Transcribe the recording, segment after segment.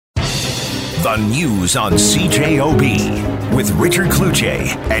The news on CJOB with Richard Kluche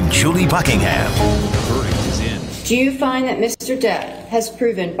and Julie Buckingham. Verdict is in. Do you find that Mr. Depp has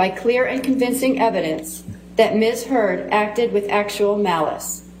proven by clear and convincing evidence that Ms. Heard acted with actual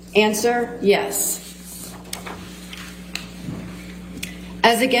malice? Answer, yes.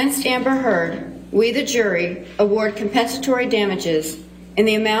 As against Amber Heard, we, the jury, award compensatory damages in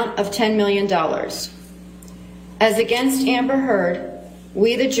the amount of $10 million. As against Amber Heard,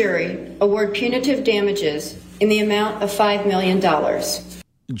 we, the jury, award punitive damages in the amount of $5 million.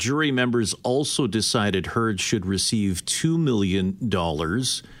 Jury members also decided Heard should receive $2 million,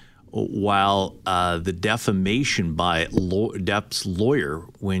 while the defamation by Depp's lawyer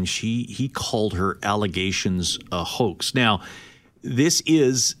when he called her allegations a hoax. Now, this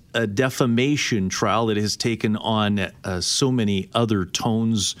is a defamation trial that has taken on so many other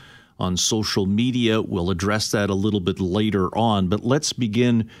tones on social media. We'll address that a little bit later on, but let's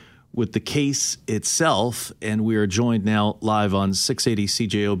begin with the case itself. And we are joined now live on 680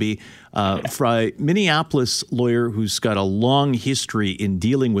 CJOB by Minneapolis lawyer who's got a long history in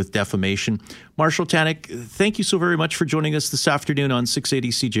dealing with defamation. Marshall Tanick, thank you so very much for joining us this afternoon on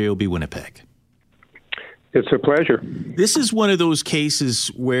 680 CJOB Winnipeg. It's a pleasure. This is one of those cases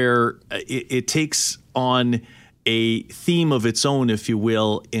where it takes on a theme of its own, if you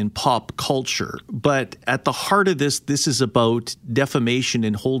will, in pop culture. But at the heart of this is about defamation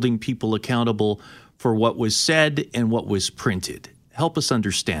and holding people accountable for what was said and what was printed. Help us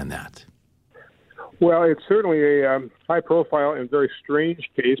understand that. Well, it's certainly a high-profile and very strange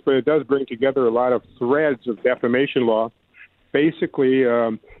case, but it does bring together a lot of threads of defamation law. Basically,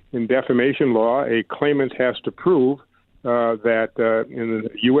 in defamation law, a claimant has to prove that in the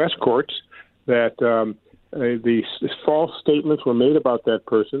U.S. courts that the false statements were made about that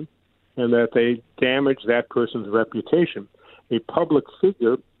person and that they damaged that person's reputation. A public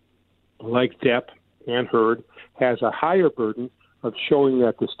figure like Depp and Heard has a higher burden of showing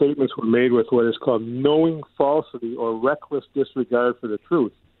that the statements were made with what is called knowing falsity or reckless disregard for the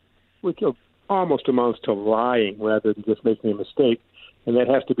truth, which almost amounts to lying rather than just making a mistake. And that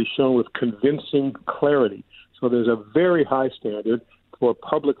has to be shown with convincing clarity. So there's a very high standard for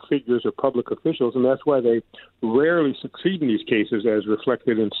public figures or public officials, and that's why they rarely succeed in these cases, as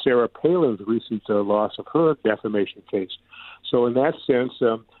reflected in Sarah Palin's recent loss of her defamation case. So in that sense,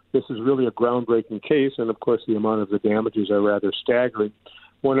 this is really a groundbreaking case, and of course the amount of the damages are rather staggering.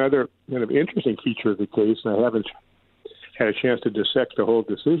 One other kind of interesting feature of the case, and I haven't had a chance to dissect the whole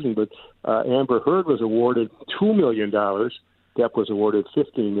decision, but Amber Heard was awarded $2 million. Depp was awarded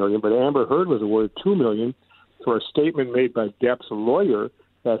 $15 million, but Amber Heard was awarded $2 million for a statement made by Depp's lawyer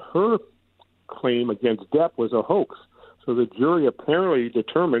that her claim against Depp was a hoax. So the jury apparently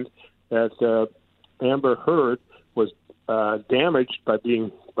determined that Amber Heard was damaged by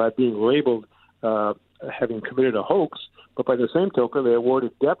being labeled having committed a hoax, but by the same token, they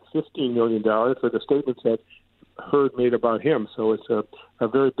awarded Depp $15 million for the statements that Heard made about him. So it's a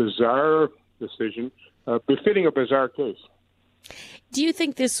very bizarre decision, befitting a bizarre case. Do you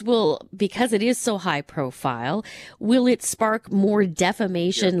think this will, because it is so high profile, will it spark more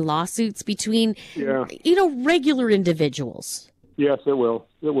defamation lawsuits between, regular individuals? Yes, it will.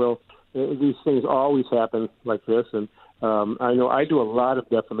 It will. These things always happen like this. And I know I do a lot of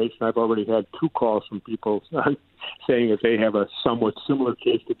defamation. I've already had 2 calls from people saying that they have a somewhat similar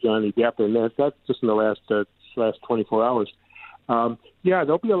case to Johnny Depp. And that's just in the last 24 hours.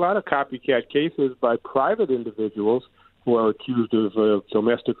 There'll be a lot of copycat cases by private individuals who are accused of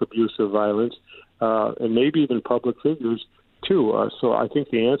domestic abuse or violence, and maybe even public figures, too. So I think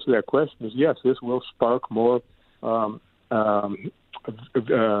the answer to that question is yes, this will spark more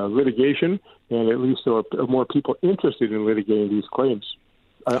litigation, and at least there are more people interested in litigating these claims.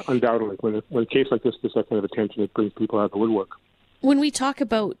 Undoubtedly, when a case like this gets that kind of attention, it brings people out of the woodwork. When we talk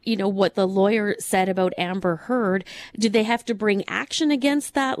about, what the lawyer said about Amber Heard, did they have to bring action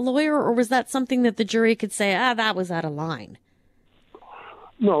against that lawyer, or was that something that the jury could say, that was out of line?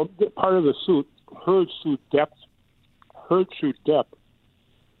 No, part of the suit, Heard sued Depp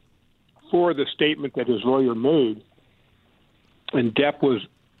for the statement that his lawyer made, and Depp was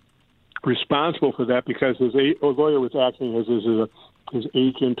responsible for that because his lawyer was acting as his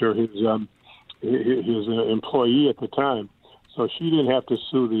agent or his employee at the time. So she didn't have to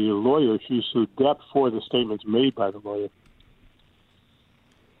sue the lawyer. She sued Depp for the statements made by the lawyer.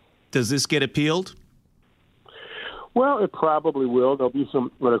 Does this get appealed? Well, it probably will. There'll be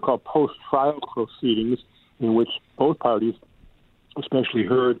some what are called post-trial proceedings in which both parties, especially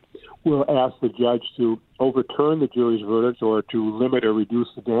Heard, will ask the judge to overturn the jury's verdict or to limit or reduce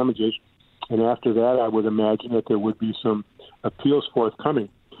the damages. And after that, I would imagine that there would be some appeals forthcoming.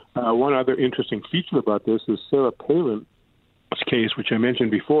 One other interesting feature about this is Sarah Palin's case, which I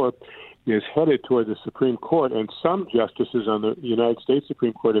mentioned before, is headed toward the Supreme Court, and some justices on the United States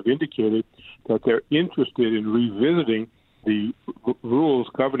Supreme Court have indicated that they're interested in revisiting the rules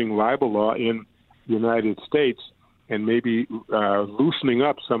governing libel law in the United States and maybe loosening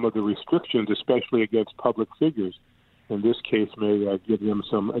up some of the restrictions, especially against public figures. And this case may give them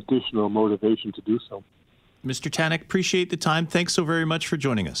some additional motivation to do so. Mr. Tanick, appreciate the time. Thanks so very much for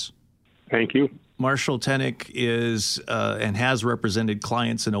joining us. Thank you. Marshall Tanick is and has represented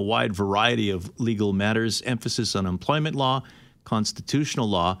clients in a wide variety of legal matters, emphasis on employment law, constitutional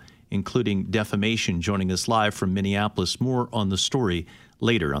law, including defamation, joining us live from Minneapolis. More on the story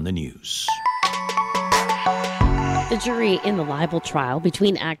later on the news. The jury in the libel trial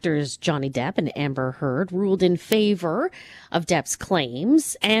between actors Johnny Depp and Amber Heard ruled in favor of Depp's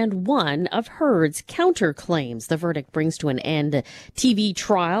claims and one of Heard's counterclaims. The verdict brings to an end a TV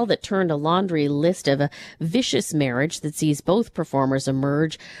trial that turned a laundry list of a vicious marriage that sees both performers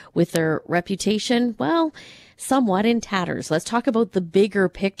emerge with their reputation, well, somewhat in tatters. Let's talk about the bigger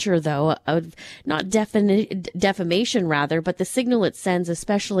picture, though, of not defamation, but the signal it sends,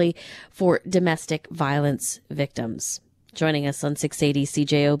 especially for domestic violence victims. Joining us on 680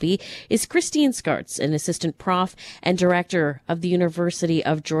 CJOB is Christine Scartz, an assistant prof and director of the University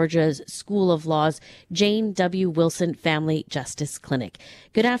of Georgia's School of Law's Jane W. Wilson Family Justice Clinic.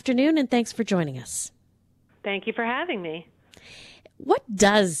 Good afternoon, and thanks for joining us. Thank you for having me. What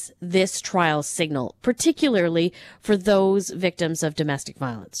does this trial signal, particularly for those victims of domestic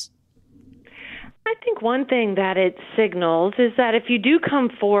violence? I think one thing that it signals is that if you do come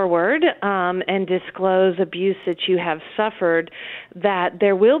forward and disclose abuse that you have suffered, that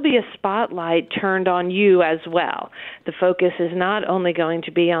there will be a spotlight turned on you as well. The focus is not only going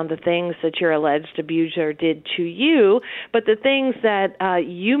to be on the things that your alleged abuser did to you, but the things that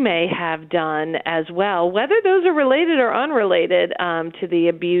you may have done as well, whether those are related or unrelated to the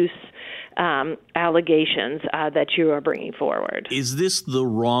abuse allegations that you are bringing forward. Is this the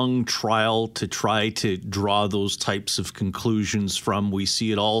wrong trial to try to draw those types of conclusions from? We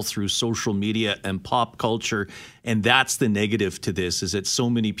see it all through social media and pop culture, and that's the negative to this, is that so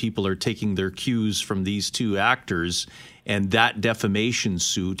many people are taking their cues from these two actors and that defamation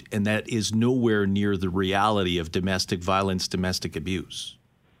suit, and that is nowhere near the reality of domestic violence, domestic abuse.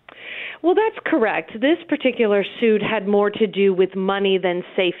 Well, that's correct. This particular suit had more to do with money than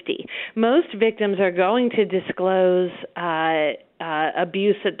safety. Most victims are going to disclose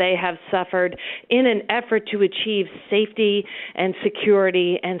abuse that they have suffered in an effort to achieve safety and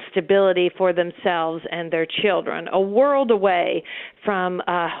security and stability for themselves and their children, a world away from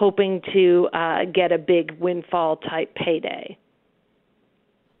hoping to get a big windfall type payday.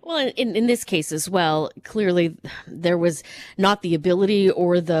 Well, in this case as well, clearly there was not the ability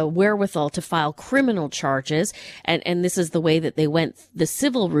or the wherewithal to file criminal charges, and this is the way that they went the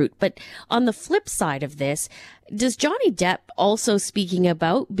civil route. But on the flip side of this, does Johnny Depp, also speaking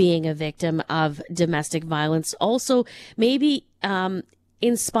about being a victim of domestic violence, also maybe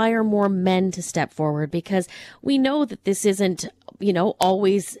inspire more men to step forward? Because we know that this isn't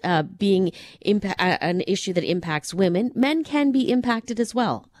always being an issue that impacts women. Men can be impacted as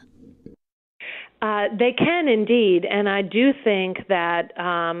well. They can indeed, and I do think that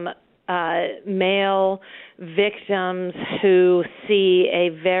male victims who see a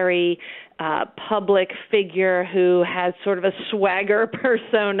very public figure who has sort of a swagger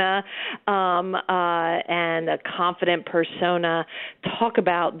persona and a confident persona talk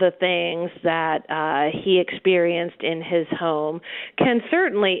about the things that he experienced in his home can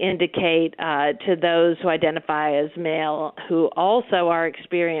certainly indicate to those who identify as male who also are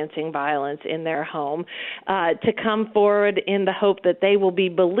experiencing violence in their home to come forward in the hope that they will be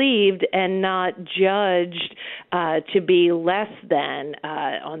believed and not judged to be less than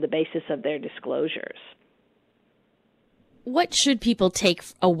on the basis of their disclosures. What should people take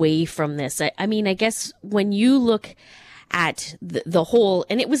away from this? I mean, I guess when you look at the whole,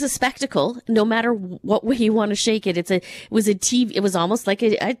 and it was a spectacle, no matter what way you want to shake it. It was almost like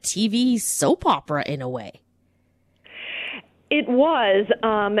a TV soap opera in a way. It was,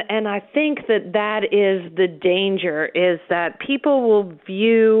 and I think that is the danger, is that people will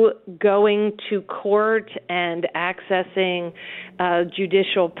view going to court and accessing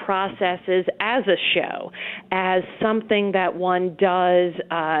judicial processes as a show, as something that one does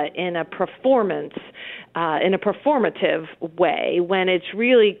in a performance in a performative way, when it's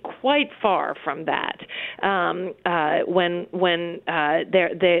really quite far from that. When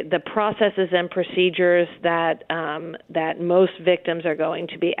the processes and procedures that most victims are going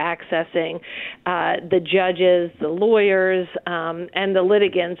to be accessing, the judges, the lawyers, and the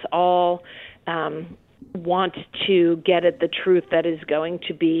litigants all want to get at the truth that is going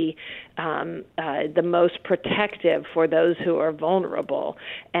to be the most protective for those who are vulnerable.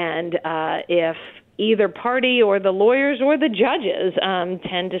 And if either party or the lawyers or the judges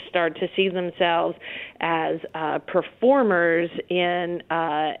tend to start to see themselves as performers in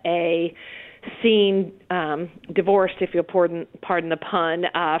a scene divorced, if you'll pardon the pun,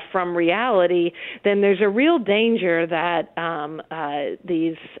 from reality, then there's a real danger that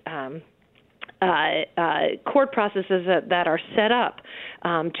these court processes that are set up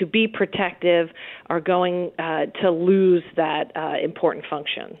to be protective are going to lose that important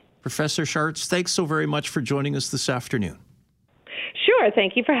function. Professor Scartz, thanks so very much for joining us this afternoon. Sure.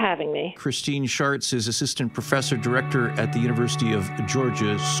 Thank you for having me. Christine Scartz is Assistant Professor Director at the University of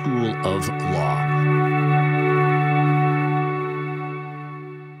Georgia School of Law.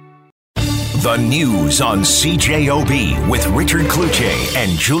 The news on CJOB with Richard Cloutier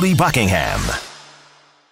and Julie Buckingham.